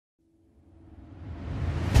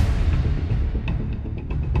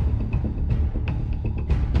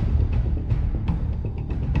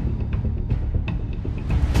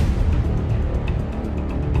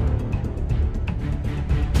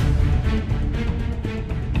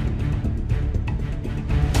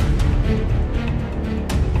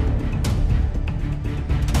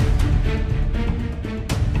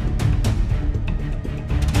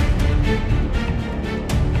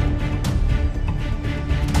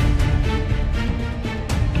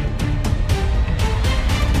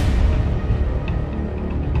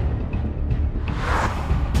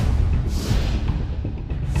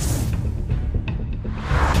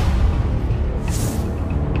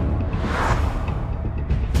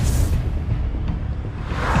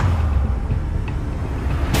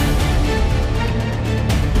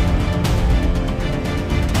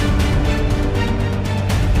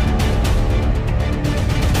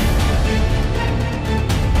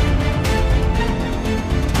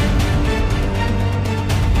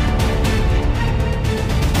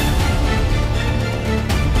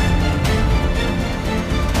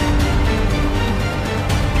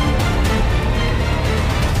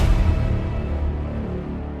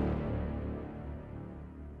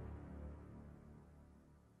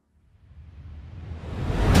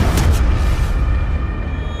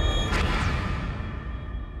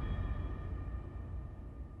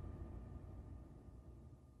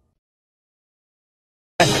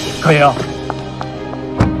柯莹，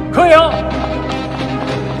柯莹，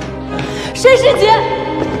申世杰。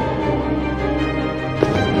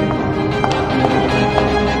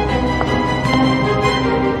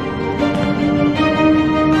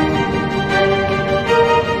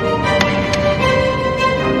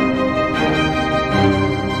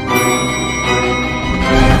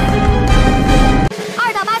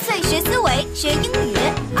 学英语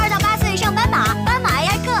，2到8岁上斑马，斑马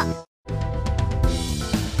AI 课。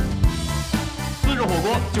四热火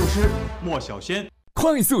锅就吃莫小仙，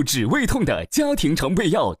快速止胃痛的家庭常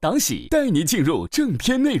备药达喜，带你进入正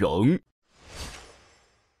片内容。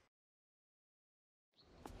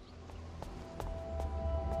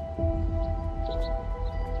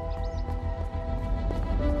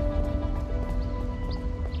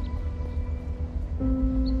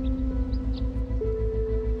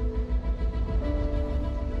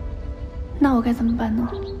那我该怎么办呢？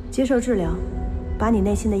接受治疗，把你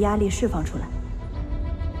内心的压力释放出来，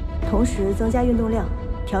同时增加运动量，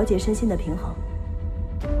调节身心的平衡。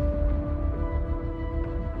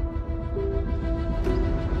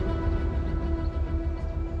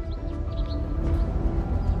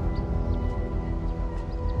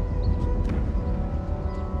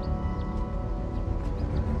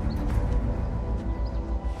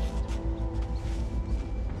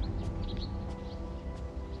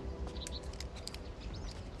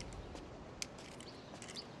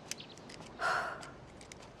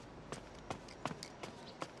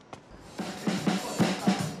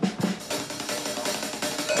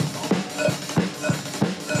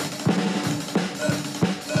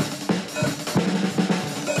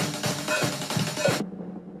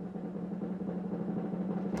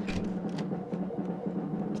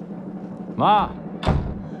妈，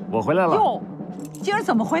我回来了。哟，今儿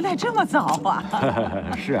怎么回来这么早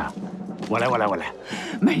啊？是啊，我来。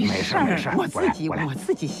没事，我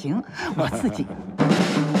自己行，我自己。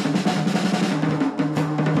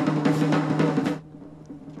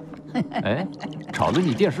哎，吵得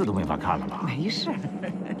你电视都没法看了吧？没事。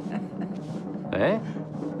哎，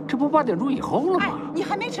这不8点钟以后了吗？哎，你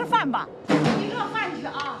还没吃饭吧？你热饭去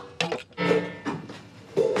啊。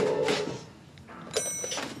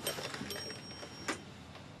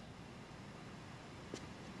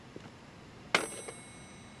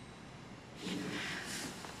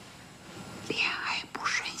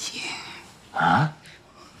 啊，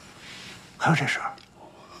还有这事儿，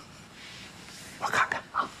我看看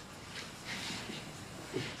啊。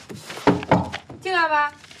进来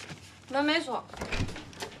吧，门没锁。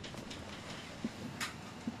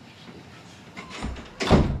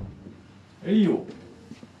哎呦，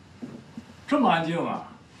这么安静啊！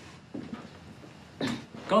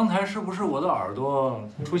刚才是不是我的耳朵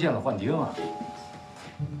出现了幻听啊？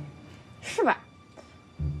是吧？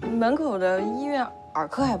门口的医院耳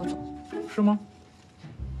科还不错。 是吗？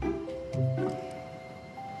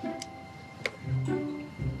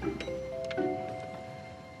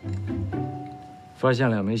发现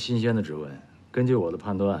2枚新鲜的指纹，根据我的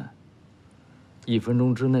判断，1分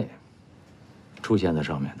钟之内出现在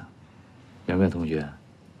上面的。苗苗同学，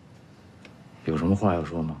有什么话要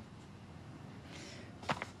说吗？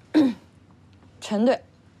陈队，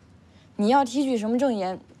你要提取什么证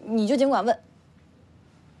言，你就尽管问。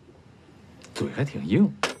嘴还挺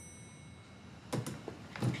硬。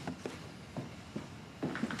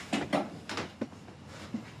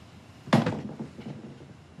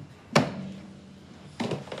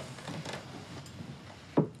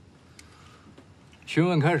 询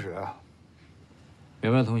问开始。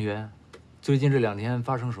苗苗同学，最近这2天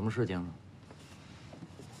发生什么事情了？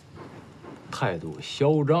态度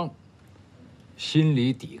嚣张，心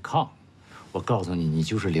理抵抗。我告诉你，你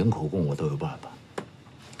就是零口供，我都有办法。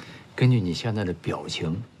根据你现在的表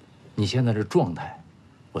情，你现在的状态，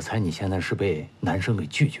我猜你现在是被男生给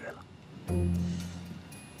拒绝了。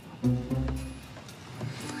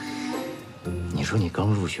你说你刚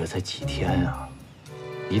入学才几天啊？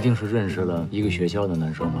 一定是认识了一个学校的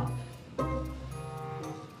男生吧？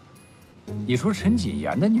你说陈锦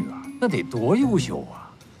言的女儿那得多优秀啊！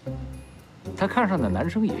她看上的男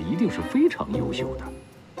生也一定是非常优秀的，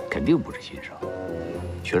肯定不是新生，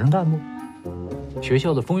学生干部，学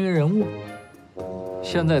校的风云人物。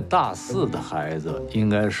现在大4的孩子应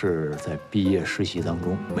该是在毕业实习当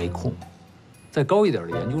中没空，再高一点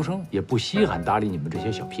的研究生也不稀罕搭理你们这些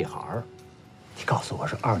小屁孩儿。你告诉我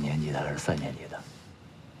是2年级的还是3年级的？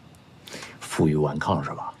 负隅顽抗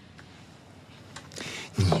是吧？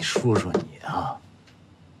你说说你啊，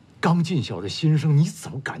刚进校的新生，你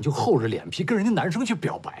怎么敢就厚着脸皮跟人家男生去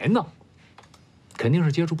表白呢？肯定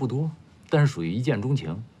是接触不多，但是属于一见钟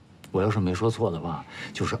情，我要是没说错的话，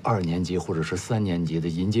就是2年级或者是3年级的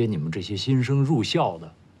迎接你们这些新生入校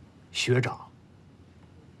的学长。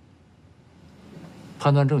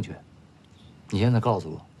判断正确。你现在告诉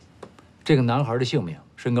我，这个男孩的姓名、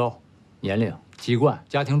身高、年龄、籍贯、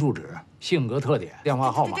家庭住址、性格特点、电话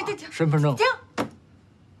号码、身份证。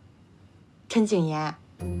陈景言，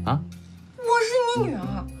啊，我是你女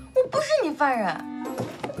儿，我不是你犯人，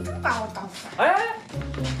把我当犯人。哎，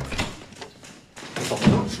怎么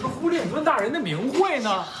能直呼令尊大人的名讳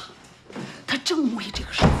呢？他正为这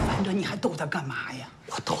个事烦着你，还逗他干嘛呀？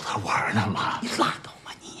我逗他玩呢嘛。你拉倒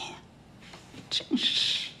吧你，真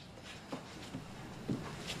是。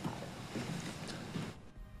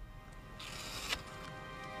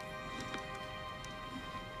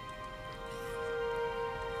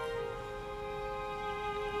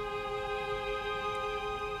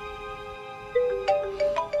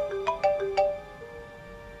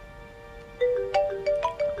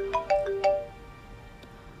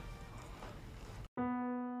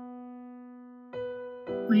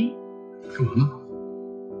喂，干嘛呢？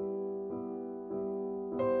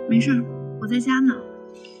没事，我在家呢。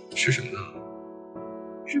吃什么呢？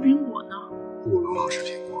吃苹果呢。不能老吃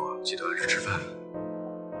苹果，记得按时吃饭。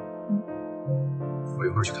我一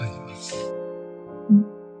会儿去看你吧。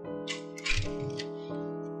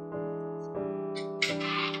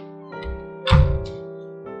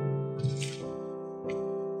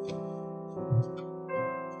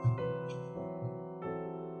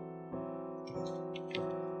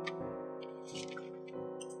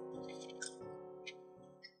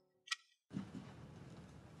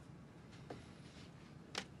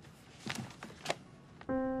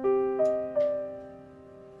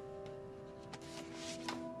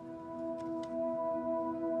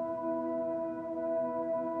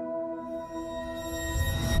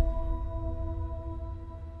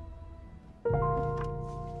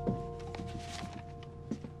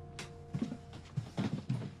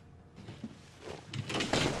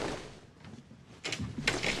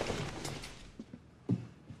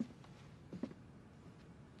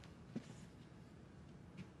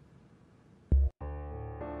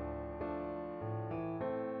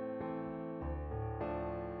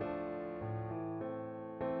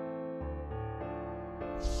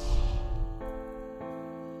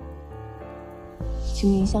请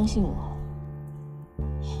您相信我，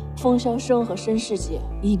风萧生和申世界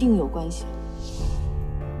一定有关系。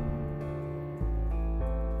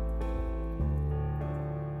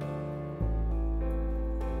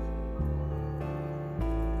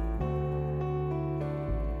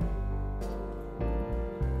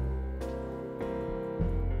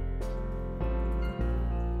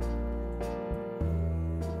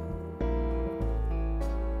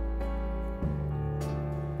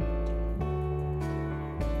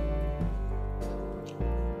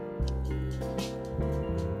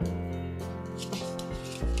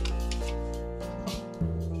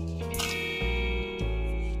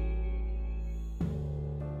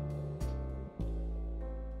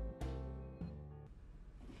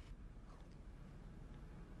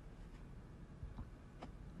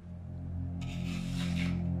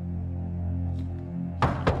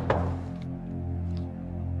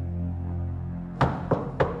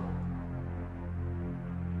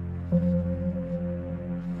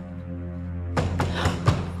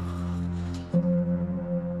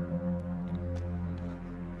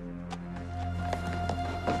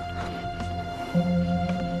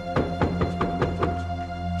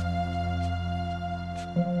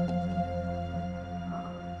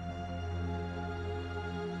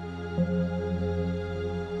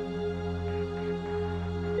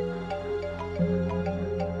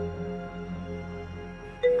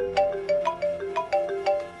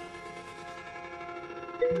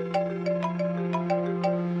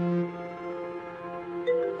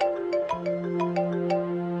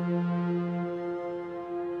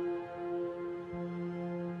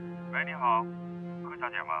喂，你好，柯小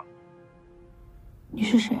姐吗？你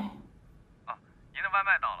是谁？啊，您的外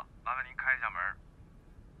卖到了，麻烦您开一下门。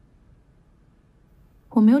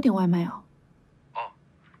我没有点外卖啊。哦，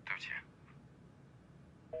对不起。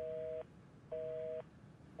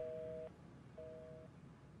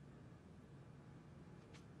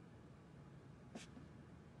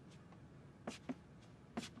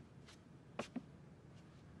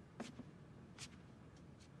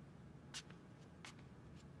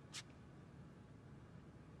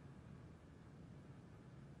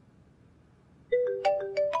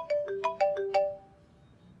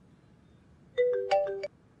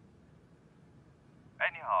哎，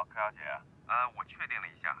你好，柯小姐。我确定了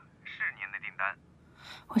一下，是您的订单。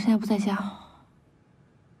我现在不在家，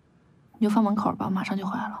你就放门口吧，我马上就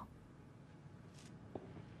回来了。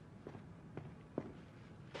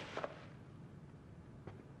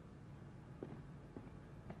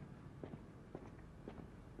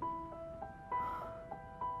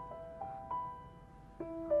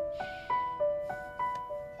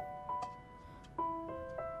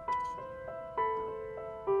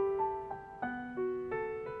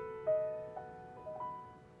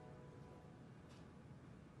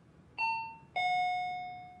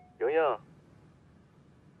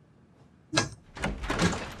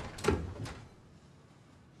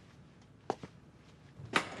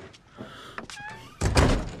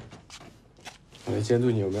我来监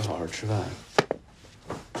督你有没有好好吃饭。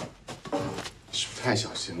你是不是太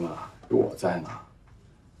小心了？有我在呢。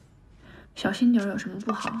小心点有什么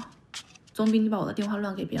不好？总比你把我的电话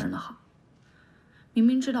乱给别人的好。明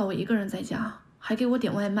明知道我一个人在家，还给我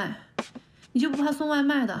点外卖，你就不怕送外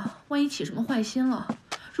卖的万一起什么坏心了，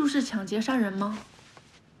入室抢劫杀人吗？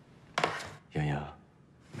洋洋，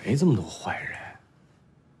没这么多坏人。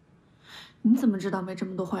你怎么知道没这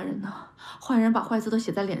么多坏人呢？坏人把坏字都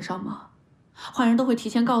写在脸上吗？坏人都会提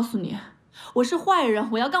前告诉你，我是坏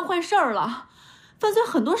人，我要干坏事儿了。犯罪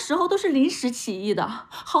很多时候都是临时起意的，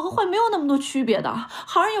好和坏没有那么多区别的。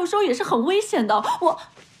好人有时候也是很危险的。我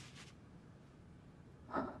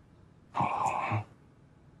好了，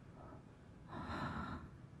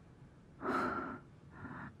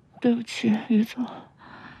对不起，于总，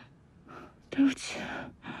对不起。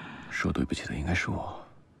说对不起的应该是我，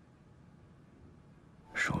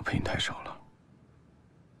是我陪你太少了。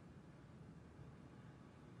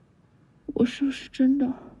我是不是真的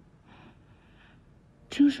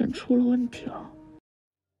精神出了问题啊？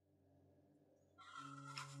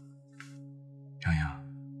洋洋，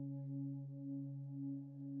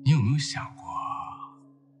你有没有想过，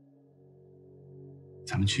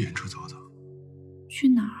咱们去远处走走？去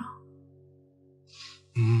哪儿啊？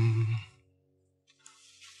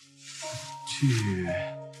去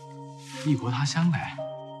异国他乡呗，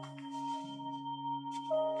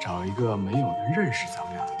找一个没有人认识咱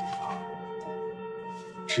们俩的地方，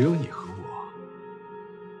只有你和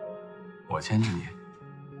我牵着你，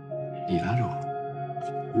你拉着我，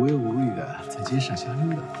无忧无虑的在街上瞎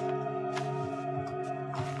溜达，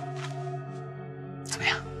怎么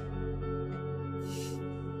样？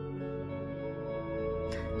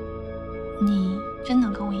你真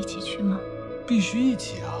能跟我一起去吗？必须一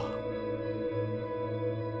起啊！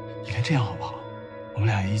你看这样好不好？我们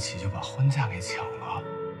俩一起就把婚假给抢了，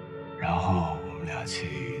然后我们俩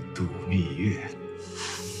去度蜜月，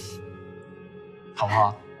好不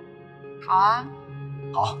好？好啊。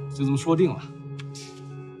好，就这么说定了。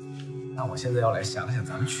那我现在要来想想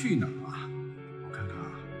咱们去哪儿啊？我看看啊。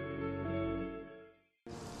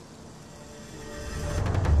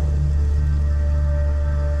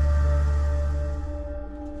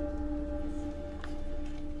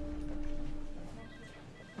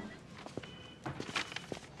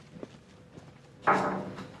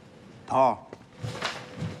桃儿，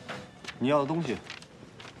你要的东西。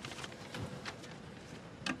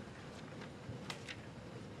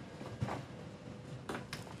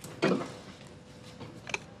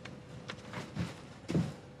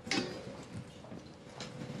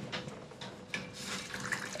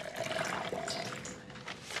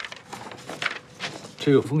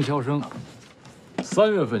这个风萧生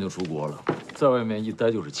，3月份就出国了，在外面一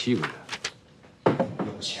待就是7个月。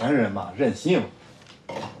有钱人嘛，任性。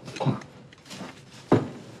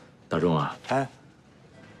大钟啊，哎，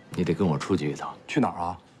你得跟我出去一趟。去哪儿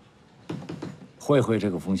啊？会会这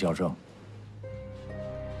个风萧生。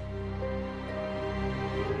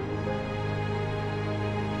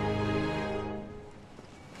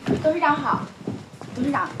董事长好，董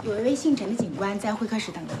事长，有一位姓陈的警官在会客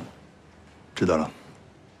室等着你。知道了。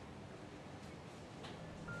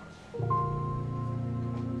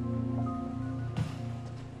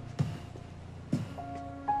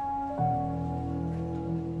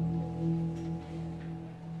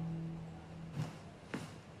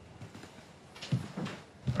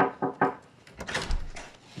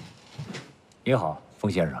你好，风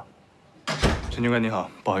先生。陈警官你好，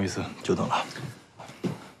不好意思，久等了。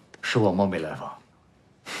是我冒昧来访。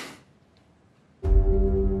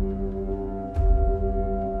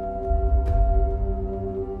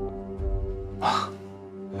啊，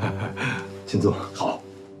请坐。好。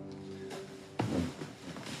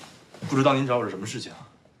不知道您找我是什么事情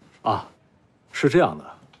啊？啊，是这样的，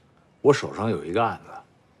我手上有一个案子，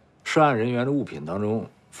涉案人员的物品当中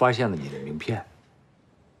发现了你的名片，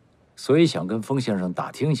所以想跟风先生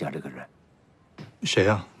打听一下这个人。谁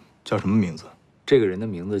呀？叫什么名字？这个人的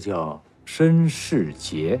名字叫申世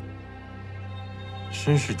杰。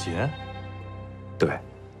申世杰？对。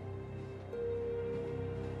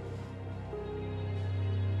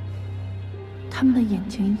他们的眼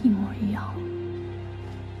睛一模一样。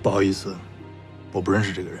不好意思，我不认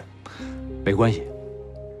识这个人。没关系，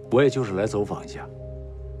我也就是来走访一下，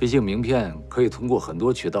毕竟名片可以通过很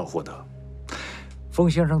多渠道获得。风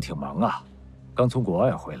先生挺忙啊，刚从国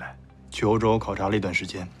外回来，去欧洲考察了一段时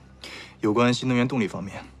间，有关新能源动力方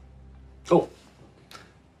面。哦，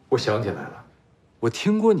我想起来了，我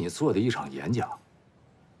听过你做的一场演讲，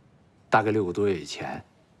大概6个多月以前，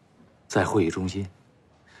在会议中心，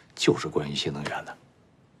就是关于新能源的。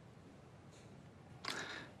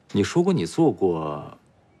你说过你做过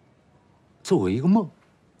一个梦，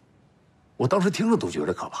我当时听着都觉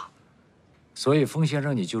得可怕。所以，风先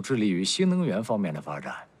生，你就致力于新能源方面的发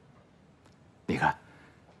展。你看，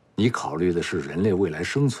你考虑的是人类未来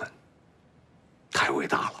生存，太伟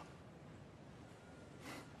大了。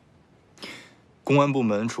公安部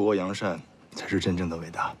门除恶扬善，才是真正的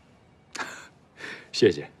伟大。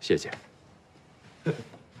谢谢，谢谢。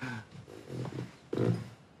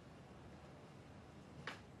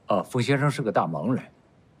啊，风先生是个大忙人，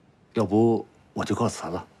要不我就告辞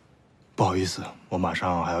了。不好意思，我马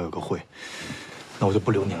上还要有个会，那我就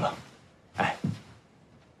不留您了。哎，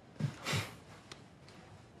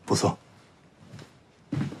不错。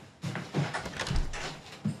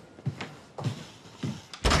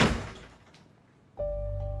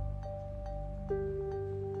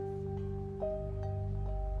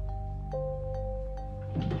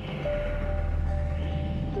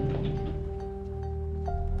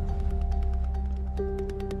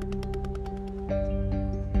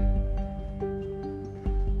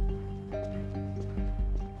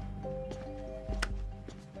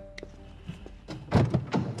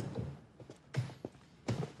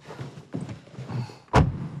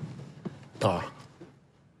道儿，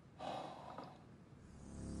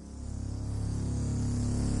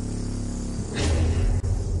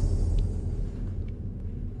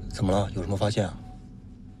怎么了？有什么发现啊？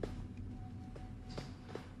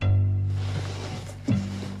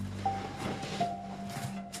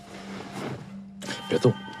别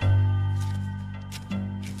动。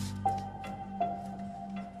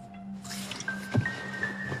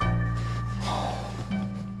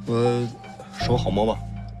我手好摸吗？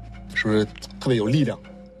是不是特别有力量？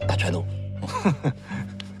大拳头。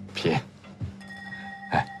贫。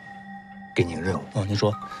哎，给你个任务。哦，您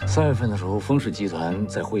说。3月份的时候，风氏集团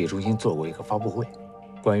在会议中心做过一个发布会，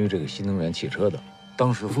关于这个新能源汽车的。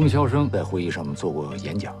当时风萧生在会议上面做过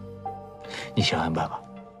演讲，你想想办法，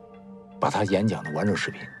把他演讲的完整视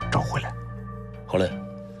频找回来。好嘞，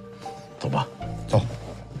走吧，走。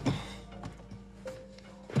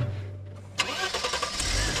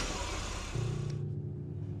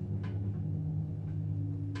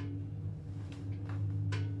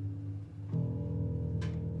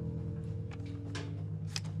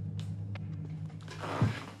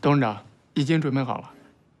董事长，已经准备好了，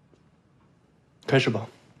开始吧。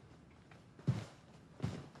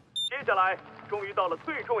接下来，终于到了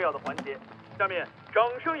最重要的环节，下面掌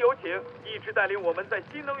声有请一直带领我们在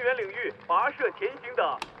新能源领域跋涉前行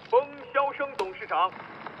的冯萧生董事长。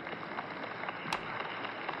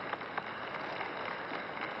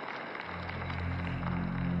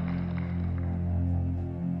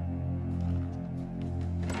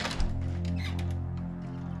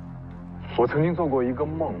我曾经做过一个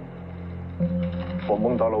梦，我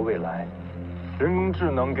梦到了未来，人工智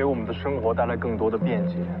能给我们的生活带来更多的便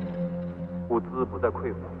捷，物资不再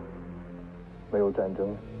匮乏，没有战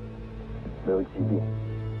争，没有疾病，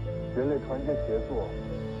人类团结协作。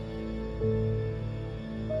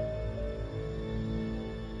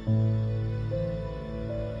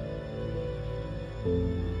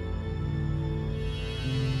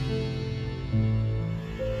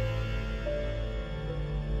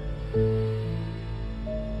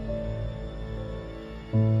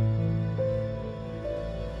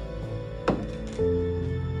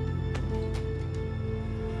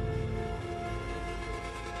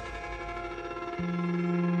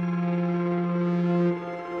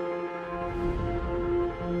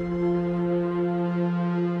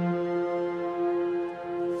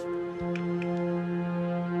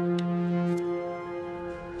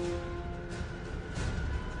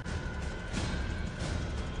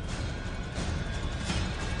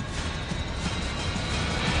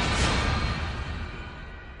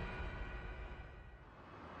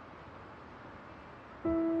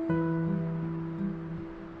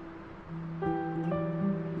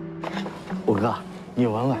五哥，你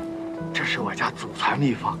闻闻，这是我家祖传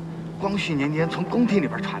秘方，光绪年间从宫廷里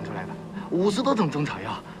边传出来的，50多种中草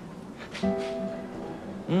药。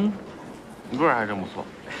味儿还真不错。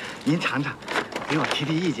您尝尝，给我提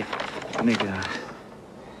提意见。那个，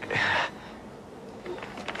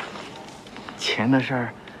钱的事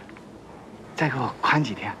儿，再给我宽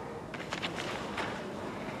几天，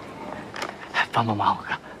帮帮忙，五哥。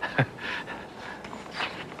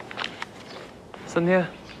3天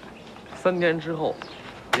，3天之后，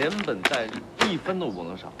连本带利1分都不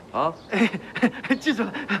能少啊！记住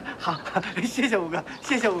了，好，谢谢五哥，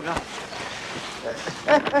谢谢五哥。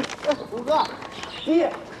五哥，弟，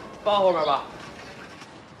放后面吧。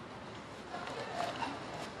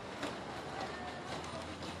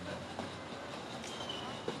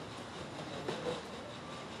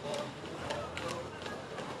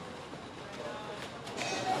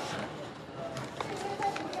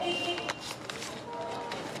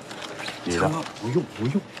你的不用，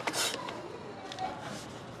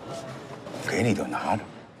给你就拿着，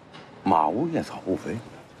马无夜草不肥。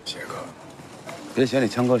铁哥，别嫌你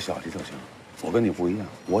强哥小气就行。我跟你不一样，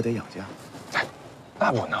我得养家。哎，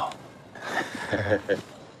那不能。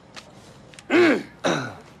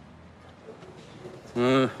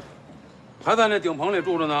还在那顶棚里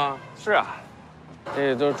住着呢？是啊，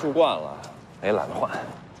这都住惯了，也懒得换。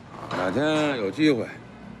哪天有机会，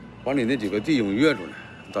把你那几个弟兄约出来，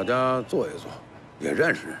大家坐一坐，也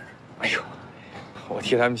认识认识。哎呦，我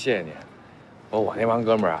替他们谢谢你。我那帮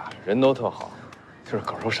哥们儿啊，人都特好，就是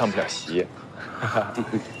狗肉上不了席。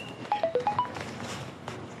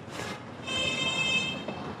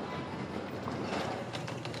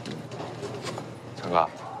强哥，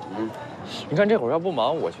你看这会儿要不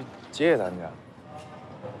忙，我去接他们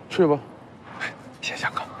去。去吧。谢谢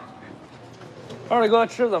强哥。二李哥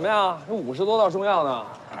吃的怎么样？这50多道中药呢。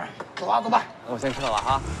走吧，走吧。那我先撤了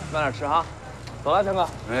啊，慢点吃哈。走了，强哥。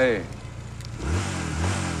哎。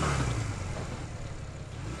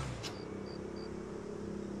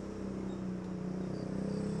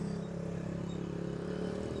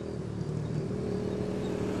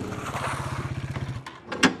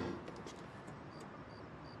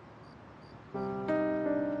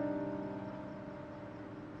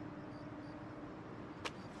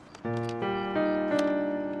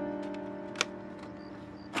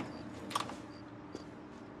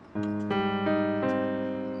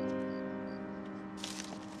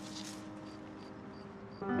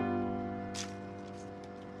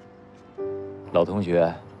老同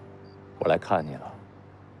学，我来看你了。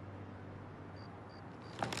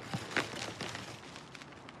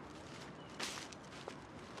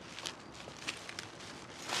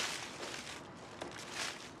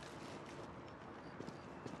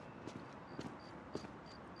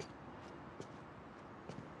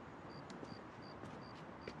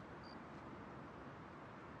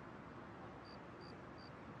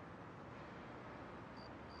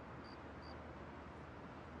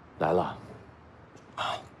来了。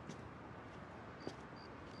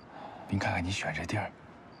您看看你选这地儿，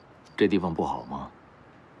这地方不好吗？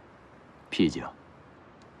僻静，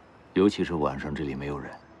尤其是晚上，这里没有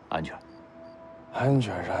人，安全。安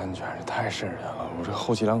全是安全，这太瘆人了。我这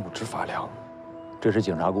后脊梁骨直发凉。这是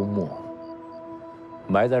警察公墓，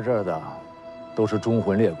埋在这儿的都是忠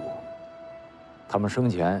魂烈骨，他们生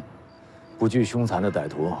前不惧凶残的歹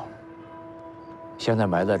徒，现在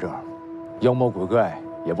埋在这儿，妖魔鬼怪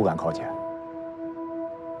也不敢靠近。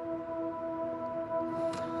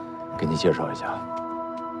给你介绍一下，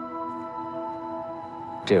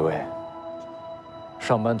这位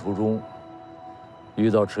上班途中遇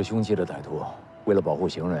到持凶器的歹徒，为了保护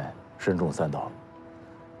行人，身中3刀，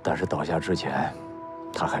但是倒下之前，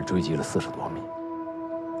他还追击了40多米。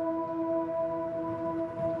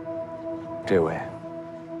这位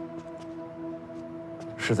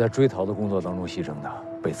是在追逃的工作当中牺牲的，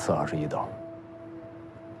被刺21刀。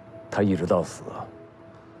他一直到死，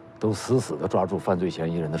都死死地抓住犯罪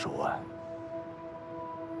嫌疑人的手腕。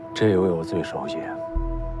这一位我最熟悉，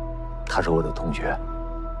他是我的同学，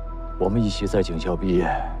我们一起在警校毕业，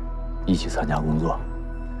一起参加工作，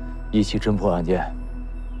一起侦破案件，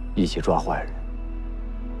一起抓坏人。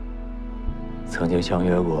曾经相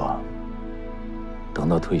约过，等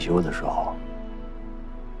到退休的时候，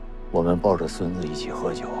我们抱着孙子一起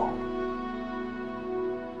喝酒。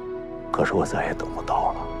可是我再也等不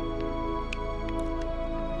到了。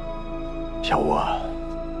小吴啊，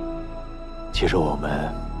其实我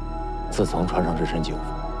们自从穿上这身警服，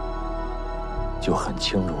就很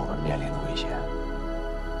清楚我们面临的危险。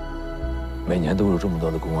每年都有这么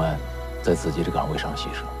多的公安在自己的岗位上牺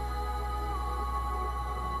牲，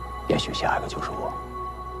也许下一个就是我。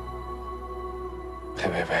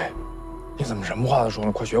呸！你怎么什么话都说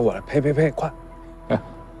呢？快学我来！呸！快！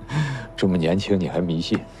这么年轻你还迷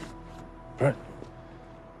信？不是。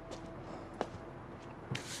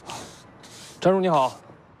站主你好，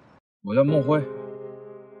我叫孟辉，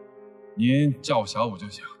您叫我小武就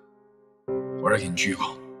行。我这给你鞠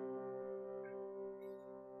躬。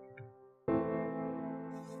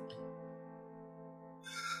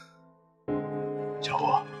小武，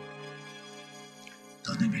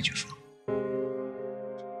到那边去说。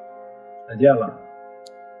再见了。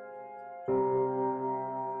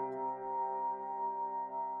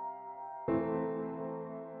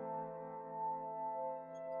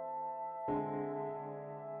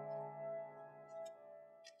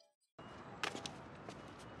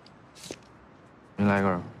您来一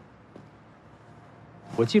根。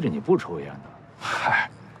我记着你不抽烟的。嗨，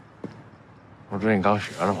我这你刚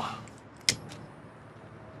学的嘛。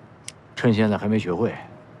趁现在还没学会，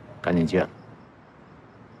赶紧戒了。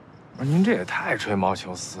不是您这也太吹毛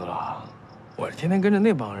求疵了，我这天天跟着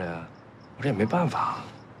那帮人，我这也没办法。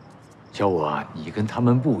小武啊，你跟他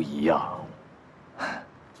们不一样。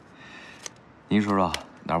您说说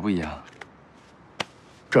哪儿不一样？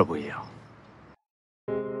这不一样。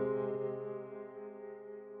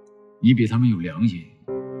你比他们有良心，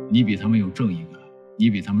你比他们有正义感，你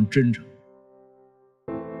比他们真诚。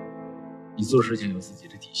你做事情有自己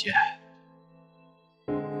的底线。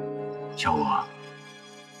小武，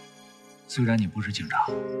虽然你不是警察，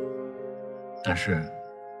但是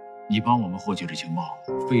你帮我们获取的情报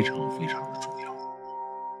非常非常的重要，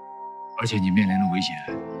而且你面临的危险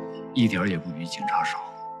一点也不比警察少。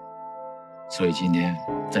所以今天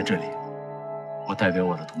在这里，我代表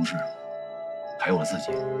我的同事，还有我自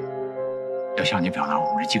己，要向你表达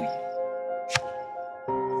我们的敬意。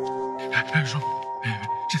叔，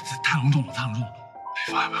这太隆重了，太隆重了！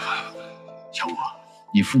放下。小武，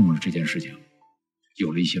你父母的这件事情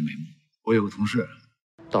有了一些眉目。我有个同事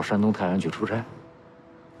到山东泰安去出差，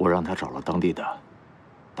我让他找了当地的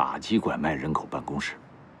打击拐卖人口办公室，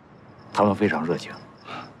他们非常热情。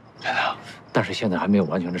真的？但是现在还没有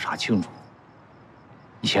完全的查清楚。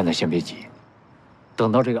你现在先别急，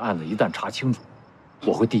等到这个案子一旦查清楚，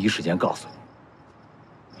我会第一时间告诉你。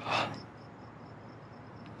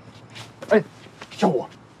哎，小武，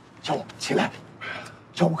起来！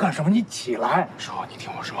小武干什么？你起来！叔，你听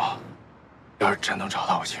我说，要是真能找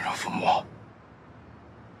到我亲生父母，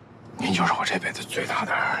您就是我这辈子最大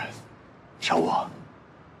的恩人。小武，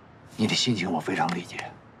你的心情我非常理解。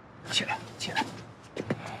起来！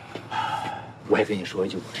我也跟你说一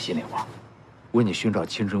句我的心里话，为你寻找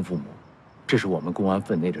亲生父母，这是我们公安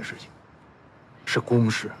分内的事情，是公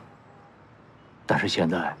事。但是现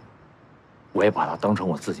在，我也把它当成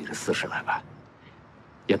我自己的私事来办，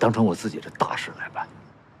也当成我自己的大事来办。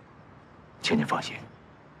请你放心。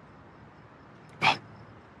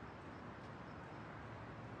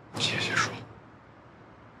谢谢叔。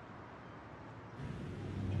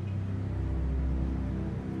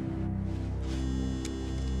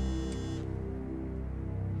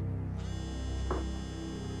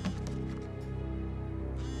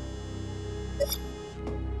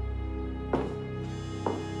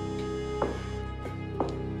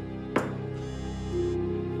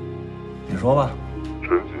你说吧。陈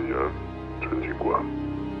谨言，陈警官。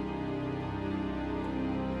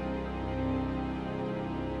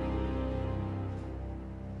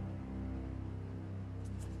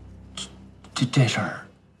这事儿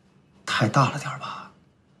太大了点吧？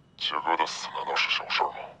杰哥的死难道是小事吗？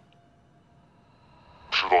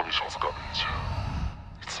知道你小子干的一切，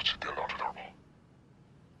你自己掂量着点吧。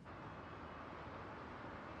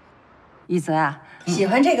一泽啊，喜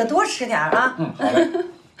欢这个多吃点啊。好嘞。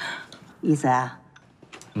一泽啊，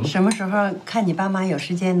什么时候看你爸妈有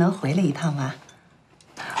时间能回来一趟吗？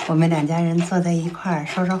我们两家人坐在一块儿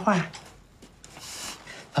说说话。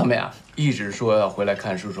他们呀一直说要回来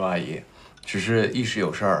看叔叔阿姨，只是一时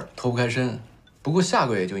有事儿脱不开身。不过下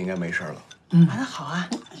个月就应该没事了。那好啊，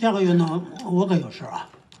下个月呢，我可有事啊。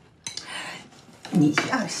你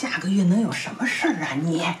下个月能有什么事儿啊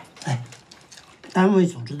你？哎，单位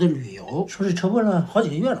组织的旅游，说是筹备了好几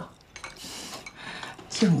个月了。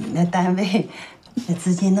就你那单位，那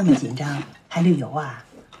资金那么紧张，还旅游啊？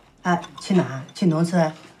啊，去哪儿？去农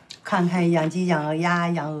村，看看养鸡、养鸭、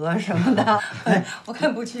养鹅什么的。我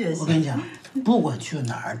看不去也行。我跟你讲，不管去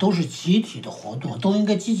哪儿，都是集体的活动，都应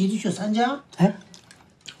该积极的去参加。哎，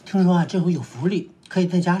听说啊，这回有福利，可以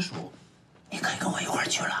带家属，你可以跟我一块儿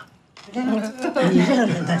去了。你这个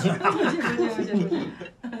人他就。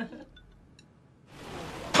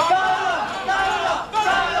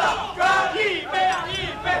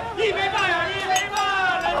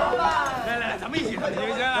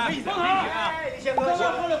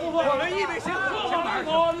我们一杯先喝了，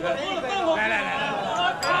来，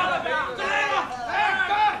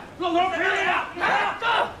老头陪你呀，干，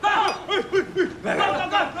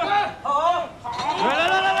好，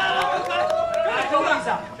来，收一下，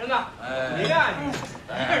真的，你干，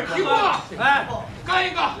听话，来，干一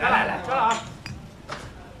个，来，这了啊，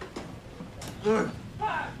大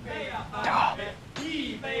哥，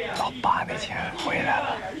老爸那钱回来了。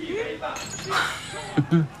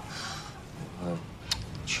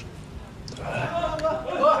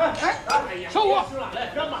少武，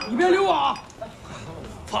你别溜啊！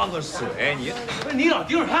放个水，你老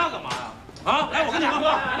盯着他干嘛呀？啊！来，我跟你喝，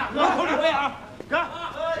我口里杯啊！干！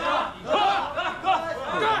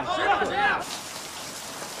谁呀？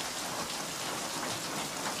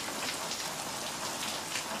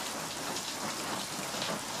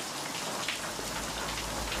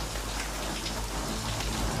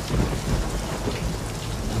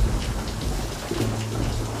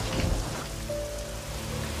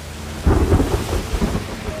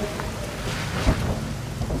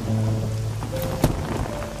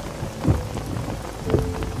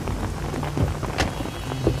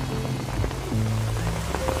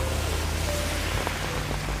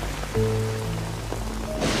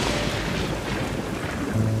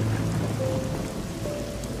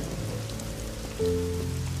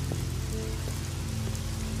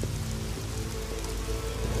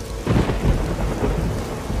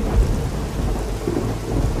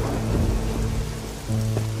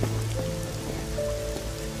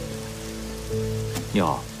你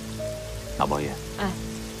好，拿包烟。哎，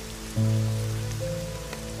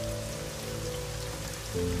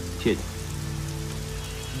谢谢。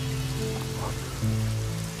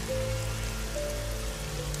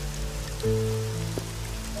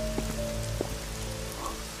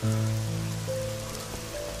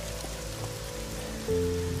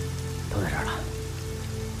都在这儿了，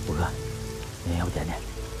五哥，您要不点点？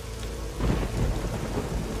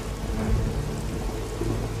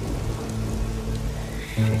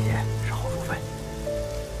这些是后厨费。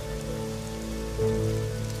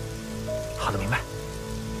好的，明白。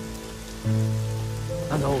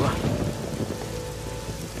那走，五哥。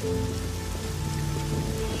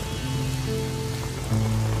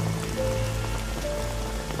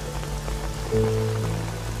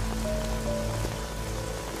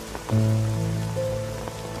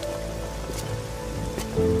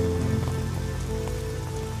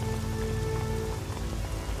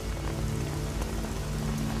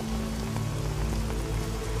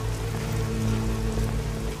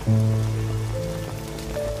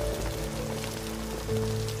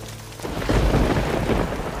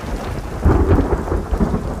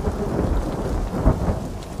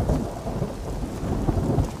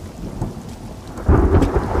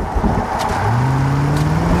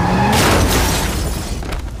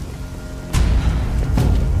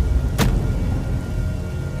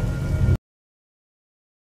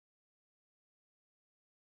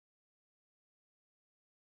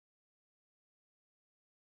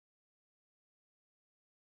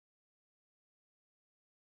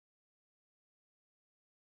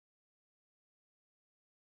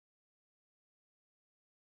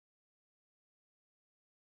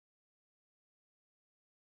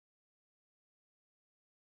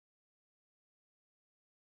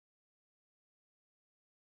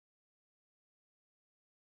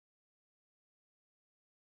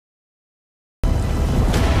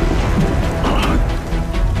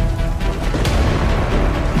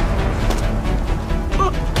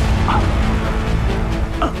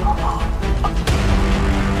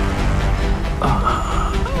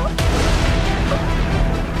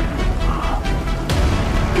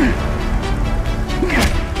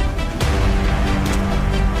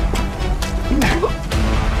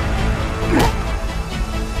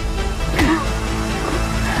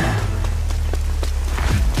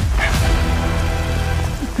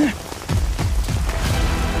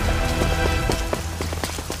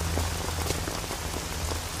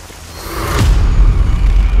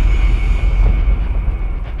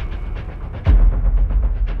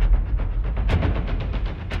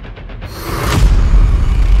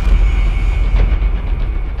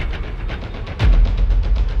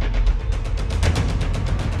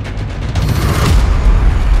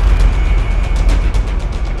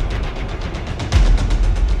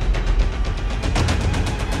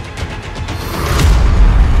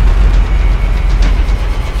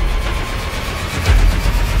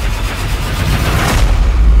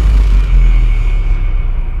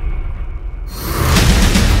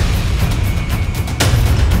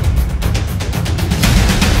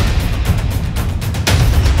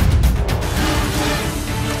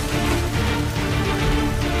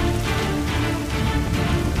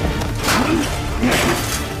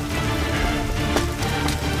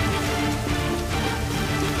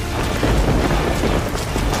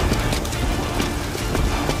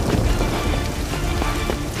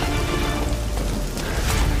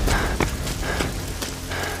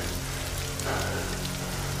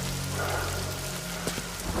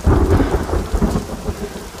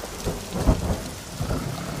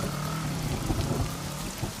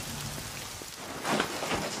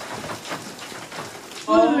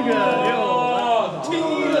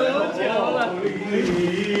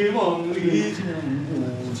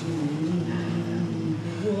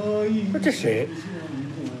不是这谁？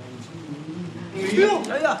哟，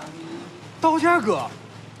哎呀，刀尖哥！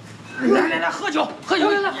来，喝酒，喝酒，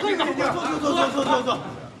来，喝一口，坐。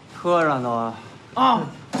喝上都啊！啊！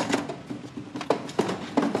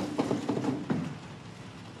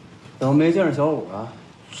怎么没见着小五啊？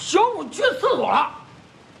小五去厕所了。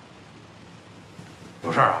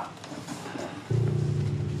有事儿啊？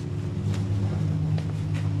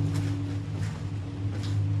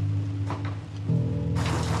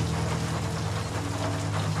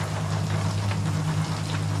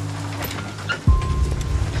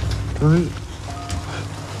大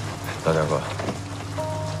点哥，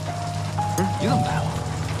不是你怎么来了？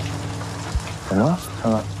怎么了，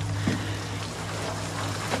看看。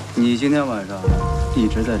你今天晚上一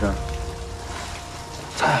直在这儿？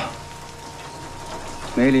在啊。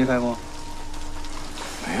没离开过？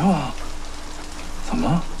没有啊。怎么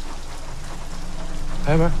了？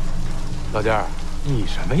哎，不是，老弟儿，你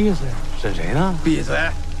什么意思呀？审谁呢？闭嘴！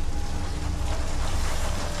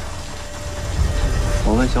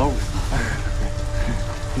我问小五。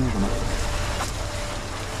听什么？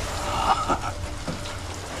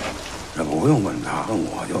这不用问他，问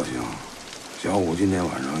我就行。小五今天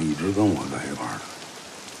晚上一直跟我在一块儿呢。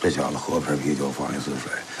这小子喝瓶啤酒放一次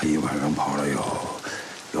水，他一晚上跑了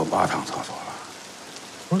有8趟厕所了。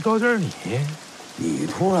不是刀尖儿你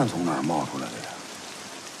突然从哪儿冒出来的呀？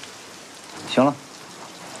行了，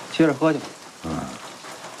接着喝去。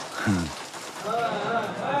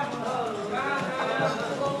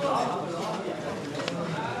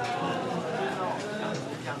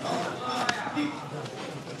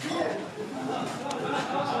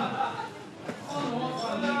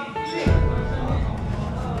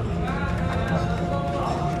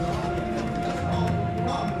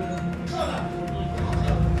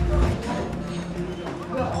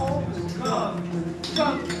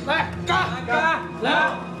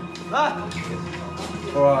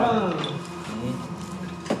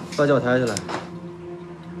把脚抬起来。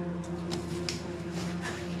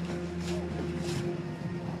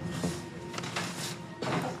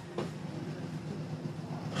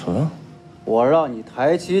什么？我让你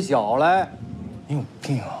抬起脚来。你有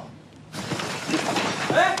病啊！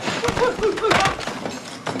哎！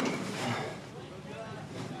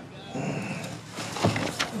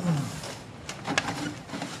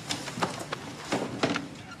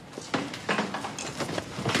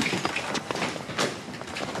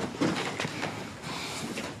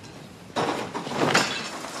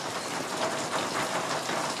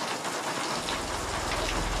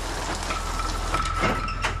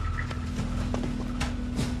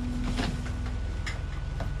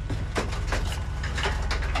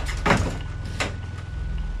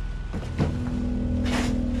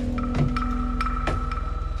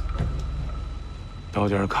刀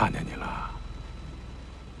尖儿看见你了。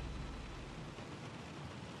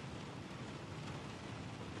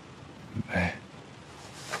没。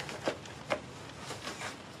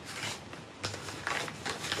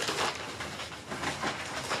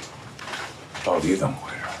到底怎么回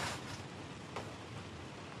事？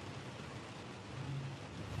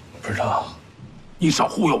不知道。你少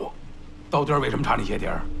忽悠我！刀尖儿为什么查你鞋底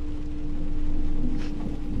儿？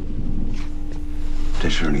这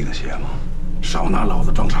是你的鞋吗？少拿老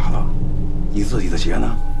子装傻子！你自己的鞋呢？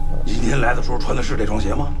你今天来的时候穿的是这双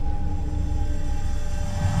鞋吗？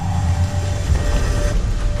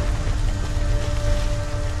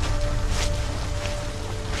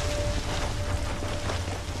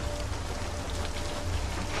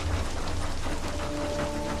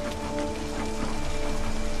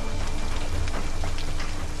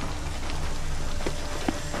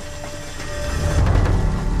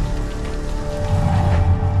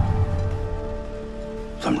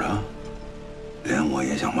怎么着？连我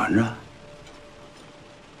也想瞒着？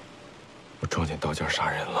我撞见刀尖杀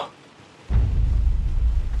人了。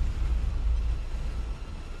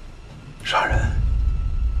杀人？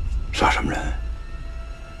杀什么人？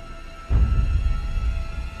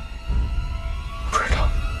不知道。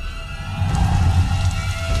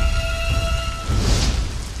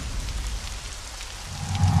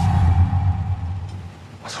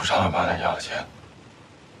我从张老爸那要了钱。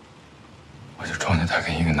我就撞见他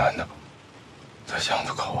跟一个男的在巷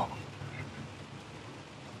子口，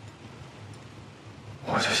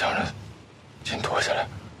我就想着先躲下来。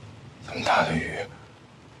这么大的雨，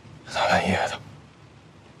大半夜的，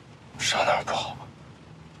上哪儿不好？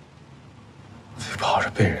最不好是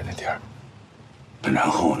背人的地儿。然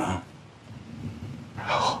后呢？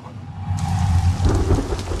然后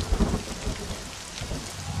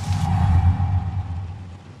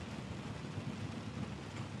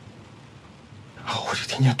我就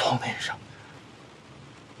听见咣的一声，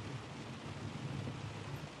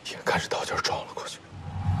眼看着刀尖撞了过去，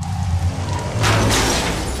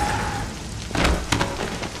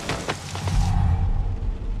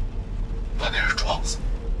把那人撞死。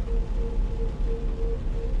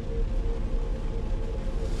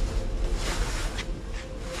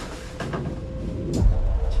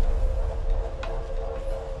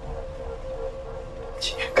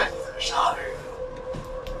今天干你个杀人！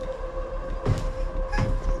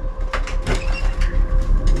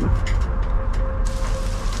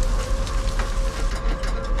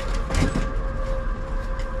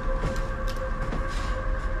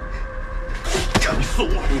怂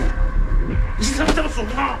啊你！你怎么这么怂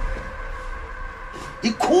啊？你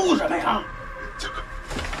哭什么呀？江哥，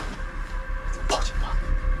报警吧！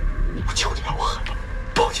我求你让我狠了，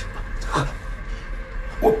报警吧！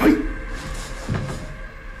我呸！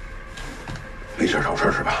没事找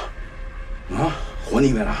事是吧？啊，活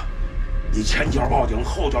腻歪了！你前脚报警，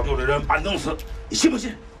后脚就得人板凳死，你信不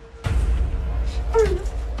信？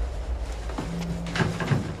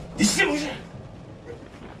你信不信？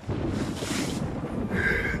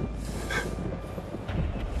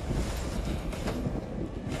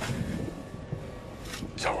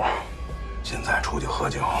小吴，现在出去喝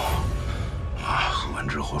酒，啊，喝完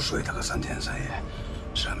之后睡他个3天3夜，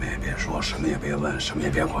什么也别说，什么也别问，什么也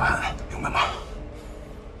别管，明白吗？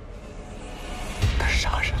他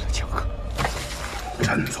杀人了，江哥。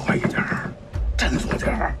振作一点儿，振作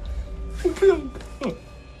点儿。我不想哥，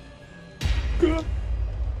哥，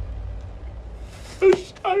他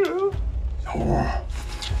杀人了。小吴，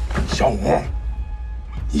小吴，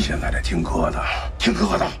你现在得听哥的，听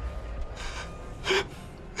哥的。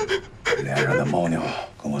脸上的猫尿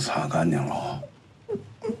给我擦干净了，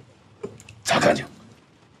擦干净，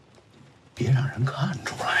别让人看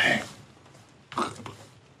出来。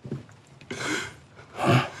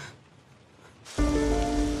啊！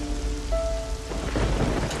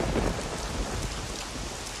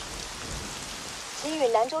请与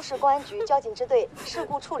兰州市公安局交警支队事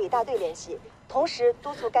故处理大队联系，同时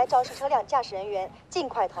督促该肇事车辆驾驶人员尽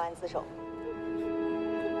快投案自首。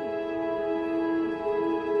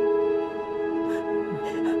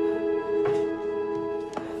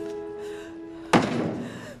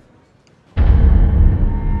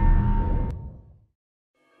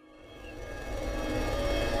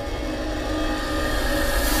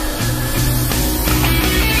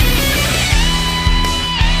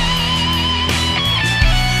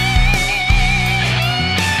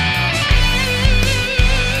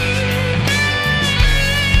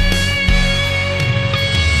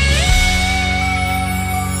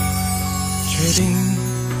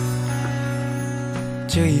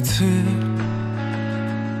这一次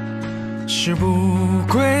是不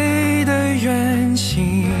归的远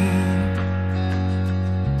行，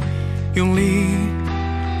用力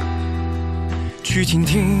去倾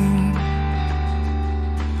听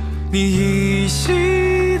你依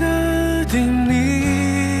稀的叮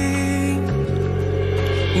咛，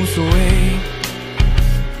无所谓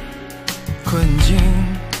困境，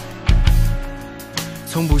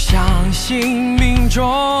从不相信命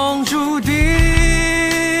中注定。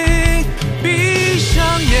闭上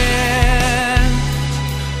眼，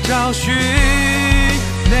找寻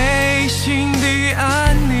内心的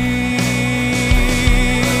安宁。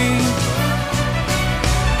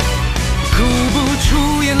哭不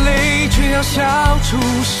出眼泪，却要笑出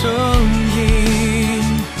声音。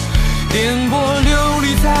颠簸流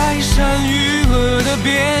离在善与恶的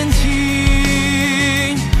边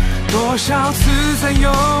境，多少次在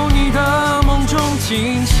有你的梦中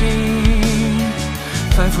惊醒，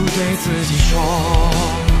反复对自己说，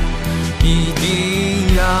一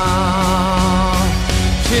定要